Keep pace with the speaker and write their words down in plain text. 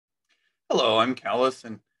Hello, I'm Callus,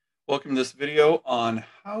 and welcome to this video on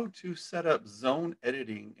how to set up zone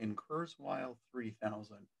editing in Kurzweil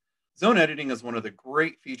 3000. Zone editing is one of the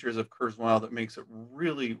great features of Kurzweil that makes it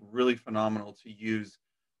really phenomenal to use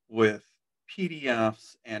with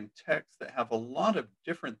PDFs and text that have a lot of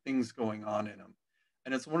different things going on in them.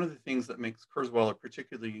 And it's one of the things that makes Kurzweil a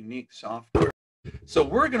particularly unique software. So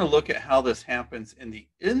we're going to look at how this happens in the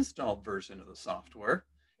installed version of the software.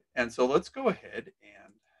 And so let's go ahead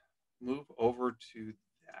and move over to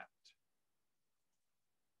that.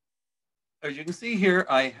 As you can see here,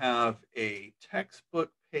 I have a textbook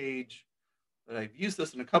page that I've used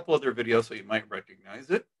this in a couple other videos, so you might recognize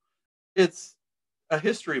it. It's a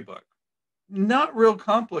history book. Not real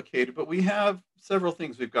complicated, but we have several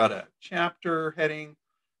things. We've got a chapter heading,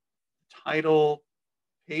 title,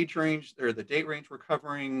 page range, or the date range we're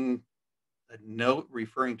covering, a note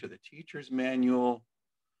referring to the teacher's manual,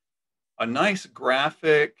 a nice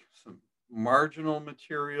graphic, some marginal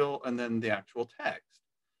material, and then the actual text.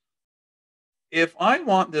 If I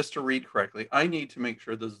want this to read correctly, I need to make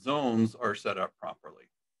sure the zones are set up properly.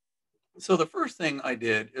 So the first thing I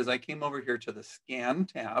did is I came over here to the Scan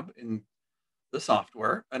tab in the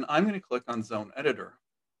software, and I'm going to click on Zone Editor.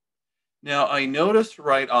 Now, I noticed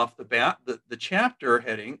right off the bat that the chapter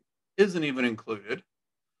heading isn't even included.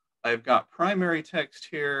 I've got primary text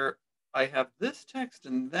here. I have this text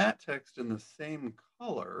and that text in the same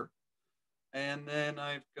color. And then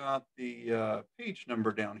I've got the page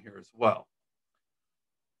number down here as well.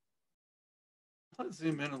 Let's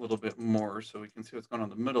zoom in a little bit more so we can see what's going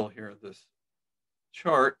on in the middle here of this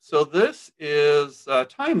chart. So this is a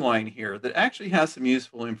timeline here that actually has some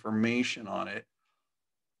useful information on it.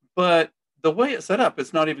 But the way it's set up,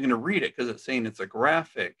 it's not even going to read it because it's saying it's a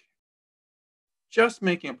graphic. Just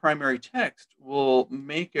making it primary text will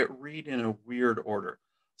make it read in a weird order.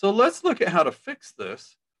 So let's look at how to fix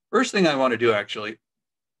this. First thing I want to do actually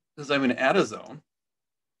is I'm going to add a zone.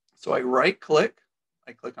 So I right click,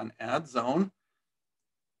 I click on add zone,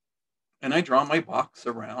 and I draw my box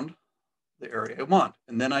around the area I want.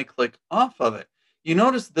 And then I click off of it. You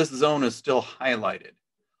notice this zone is still highlighted.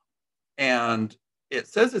 And it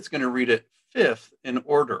says it's going to read it fifth in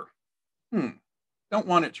order. Don't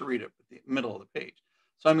want it to read it at the middle of the page.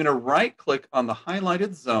 So I'm going to right click on the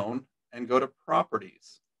highlighted zone and go to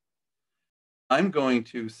properties. I'm going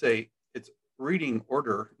to say it's reading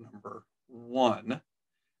order number 1.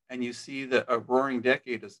 And you see that a roaring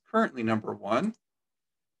decade is currently number 1.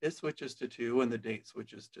 It switches to 2 and the date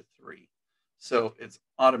switches to 3. So it's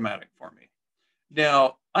automatic for me.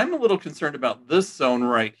 Now, I'm a little concerned about this zone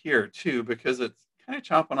right here too, because it's kind of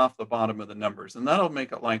chopping off the bottom of the numbers, and that'll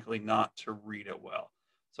make it likely not to read it well.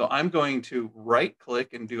 So I'm going to right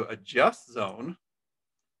click and do adjust zone.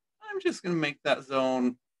 I'm just going to make that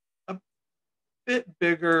zone a bit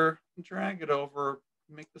bigger, drag it over,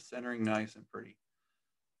 make the centering nice and pretty.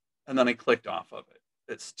 And then I clicked off of it.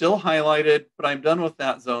 It's still highlighted, but I'm done with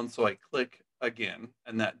that zone. So I click again,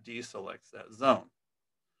 and that deselects that zone.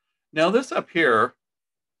 Now this up here,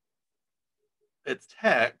 it's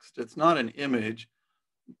text, it's not an image.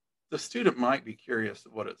 The student might be curious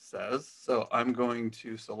what it says. So I'm going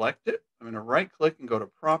to select it. I'm going to right click and go to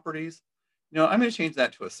properties. Now I'm going to change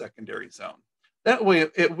that to a secondary zone. That way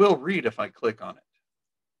it will read if I click on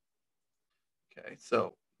it. Okay,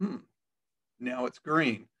 so now it's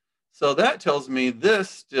green. So that tells me this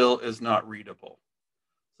still is not readable.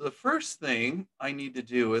 So the first thing I need to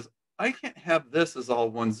do is I can't have this as all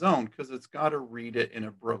one zone because it's got to read it in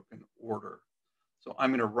a broken order. So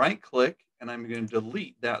I'm going to right click and I'm going to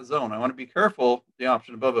delete that zone. I want to be careful. The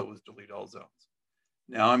option above it was delete all zones.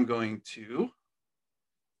 Now I'm going to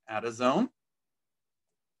add a zone.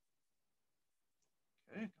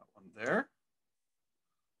 Okay, got one there.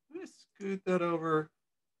 I'm going to scoot that over.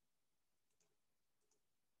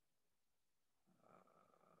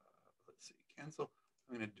 Let's see, cancel.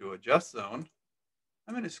 I'm going to do adjust zone.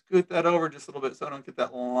 I'm going to scoot that over just a little bit so I don't get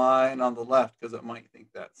that line on the left because it might think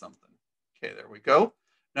that's something. Okay, there we go.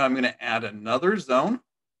 Now I'm going to add another zone.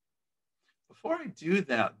 Before I do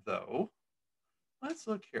that, though, let's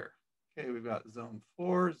look here. Okay, we've got zone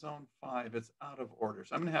 4, zone 5. It's out of order,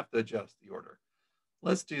 so I'm going to have to adjust the order.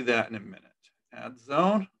 Let's do that in a minute. Add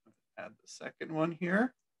zone. Add the second one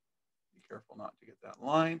here. Be careful not to get that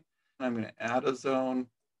line. And I'm going to add a zone,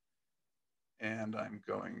 and I'm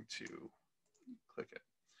going to click it.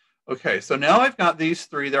 Okay, so now I've got these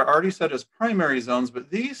 3. They're already set as primary zones, but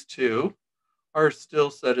these 2 are still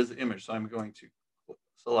set as image. So I'm going to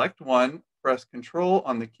select one, press Control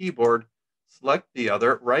on the keyboard, select the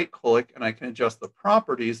other, right click, and I can adjust the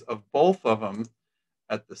properties of both of them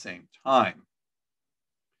at the same time.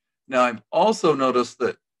 Now I've also noticed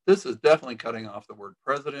that This is definitely cutting off the word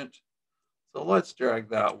president. So let's drag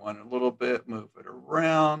that one a little bit, move it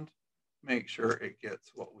around, make sure it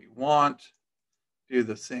gets what we want. Do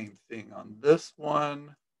the same thing on this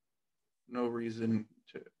one. No reason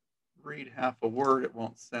to read half a word. It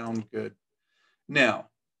won't sound good. Now,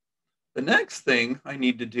 the next thing I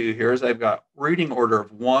need to do here is I've got reading order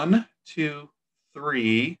of 1, 2,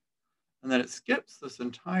 3, and then it skips this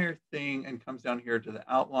entire thing and comes down here to the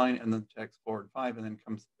outline and then text forward 5 and then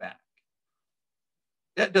comes back.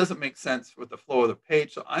 That doesn't make sense with the flow of the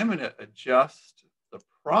page, so I'm going to adjust the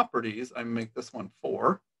properties. I make this one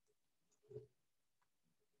 4.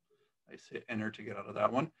 I hit enter to get out of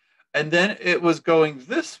that one. And then it was going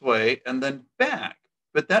this way and then back,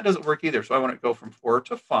 but that doesn't work either. So I want to go from 4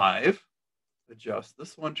 to 5, adjust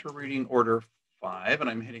this one to reading order 5, and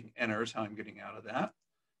I'm hitting enter is how I'm getting out of that.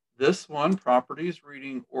 This one, properties,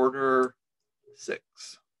 reading order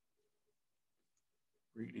 6,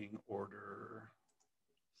 reading order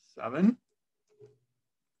 7,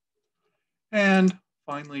 and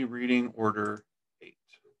finally reading order 8.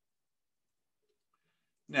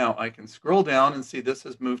 Now I can scroll down and see this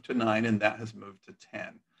has moved to 9 and that has moved to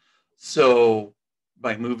 10. So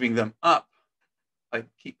by moving them up, I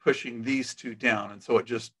keep pushing these two down, and so it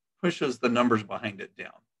just pushes the numbers behind it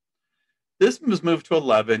down. This was moved to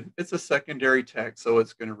 11. It's a secondary text, so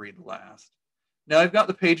it's going to read last. Now I've got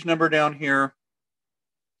the page number down here.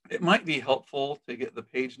 It might be helpful to get the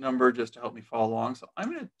page number just to help me follow along. So I'm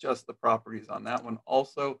going to adjust the properties on that one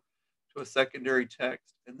also to a secondary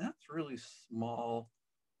text, and that's really small.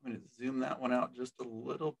 I'm going to zoom that one out just a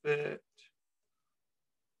little bit.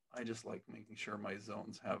 I just like making sure my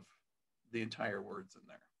zones have the entire words in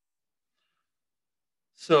there.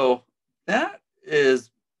 So that is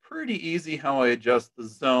pretty easy how I adjust the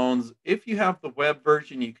zones. If you have the web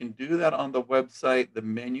version, you can do that on the website. The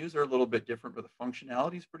menus are a little bit different, but the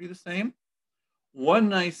functionality is pretty the same. One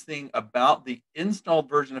nice thing about the installed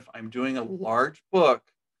version, if I'm doing a large book,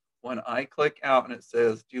 when I click out and it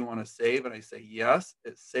says, do you want to save? And I say yes,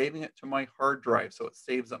 it's saving it to my hard drive, so it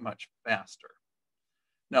saves it much faster.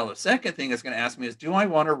 Now, the second thing it's going to ask me is, do I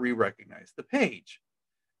want to re-recognize the page?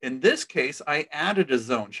 In this case, I added a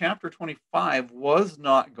zone. Chapter 25 was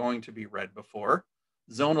not going to be read before.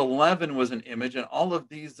 Zone 11 was an image, and all of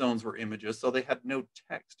these zones were images, so they had no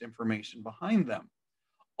text information behind them.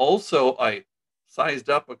 Also, I sized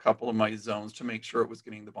up a couple of my zones to make sure it was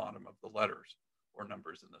getting the bottom of the letters, or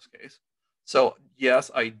numbers in this case. So yes,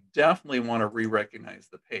 I definitely want to re-recognize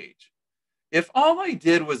the page. If all I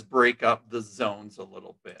did was break up the zones a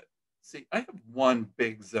little bit, see, I have one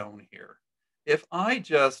big zone here. If I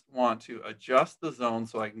just want to adjust the zone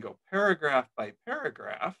so I can go paragraph by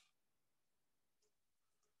paragraph,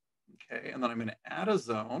 okay, and then I'm going to add a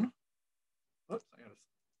zone. Oops, I got to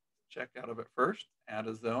check out of it first. Add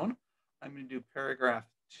a zone. I'm going to do paragraph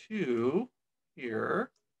 2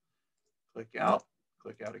 here. Click out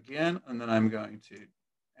again, and then I'm going to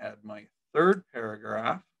add my third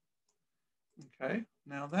paragraph. Okay,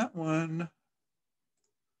 now that one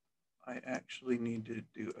I actually need to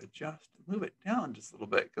do adjust, move it down just a little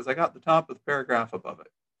bit because I got the top of the paragraph above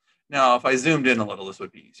it. Now, if I zoomed in a little, this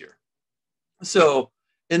would be easier. So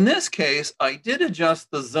in this case, I did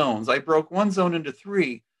adjust the zones. I broke one zone into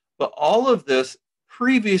 3, but all of this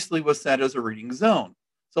previously was set as a reading zone.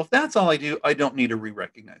 So if that's all I do, I don't need to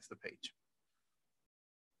re-recognize the page.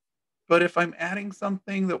 But if I'm adding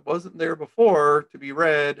something that wasn't there before to be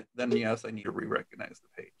read, then yes, I need to re-recognize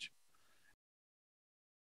the page.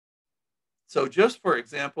 So just for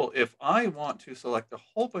example, if I want to select a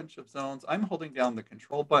whole bunch of zones, I'm holding down the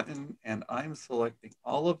control button and I'm selecting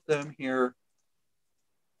all of them here.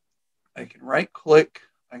 I can right click,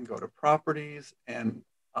 I can go to properties, and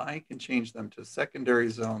I can change them to secondary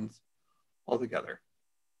zones altogether.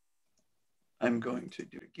 I'm going to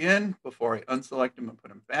do it again before I unselect them and put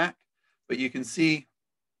them back. But you can see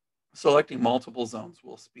selecting multiple zones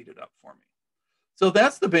will speed it up for me. So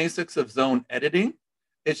that's the basics of zone editing.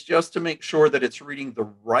 It's just to make sure that it's reading the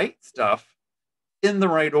right stuff in the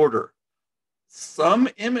right order. Some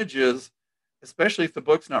images, especially if the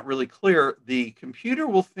book's not really clear, the computer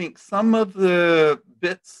will think some of the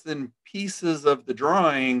bits and pieces of the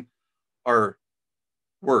drawing are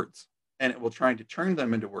words, and it will try to turn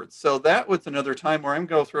them into words. So that was another time where I'm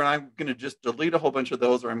going through and I'm going to just delete a whole bunch of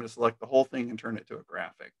those, or I'm going to select the whole thing and turn it to a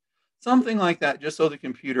graphic. Something like that, just so the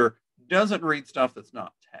computer doesn't read stuff that's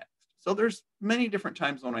not text. So there's many different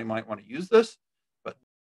times when I might want to use this, but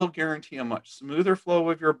it'll guarantee a much smoother flow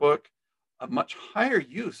of your book, a much higher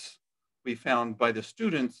use we found by the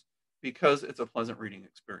students because it's a pleasant reading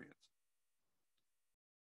experience.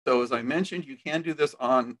 So as I mentioned, you can do this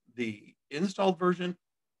on the installed version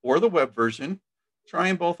or the web version. Try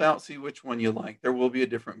them both out, see which one you like. There will be a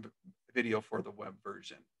different video for the web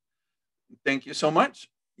version. Thank you so much.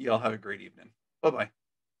 Y'all have a great evening. Bye bye.